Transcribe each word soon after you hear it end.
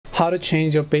how to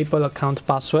change your PayPal account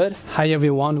password. Hi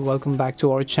everyone, welcome back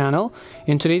to our channel.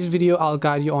 In today's video I'll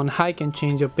guide you on how you can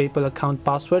change your PayPal account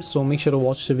password, so make sure to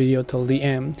watch the video till the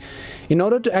end. In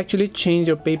order to actually change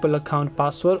your PayPal account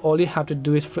password, all you have to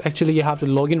do is you have to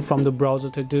log in from the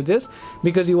browser to do this,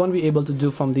 because you won't be able to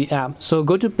do from the app. So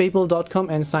go to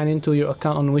paypal.com and sign into your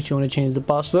account on which you want to change the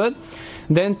password.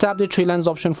 Then tap the three lines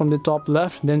option from the top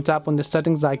left, then tap on the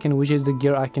settings icon, which is the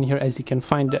gear icon here as you can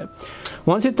find it.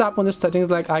 Once you tap on the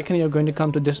settings icon, you're going to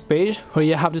come to this page where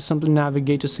you have to simply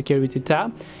navigate to security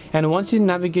tab. And once you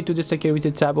navigate to the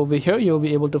security tab over here, you'll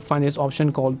be able to find this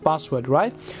option called password,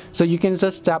 right? So you can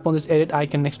just tap on this edit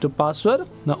icon next to password.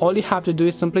 Now all you have to do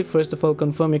is simply first of all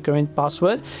confirm your current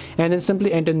password and then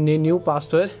simply enter the new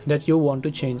password that you want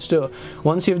to change to.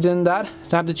 Once you've done that,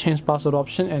 tap the change password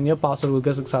option and your password will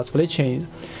get successfully changed.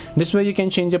 This way you can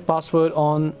change your password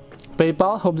on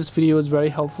PayPal. Hope this video was very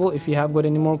helpful. If you have got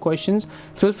any more questions,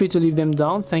 feel free to leave them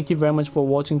down. Thank you very much for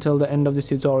watching till the end of this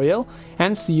tutorial,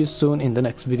 and see you soon in the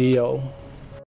next video.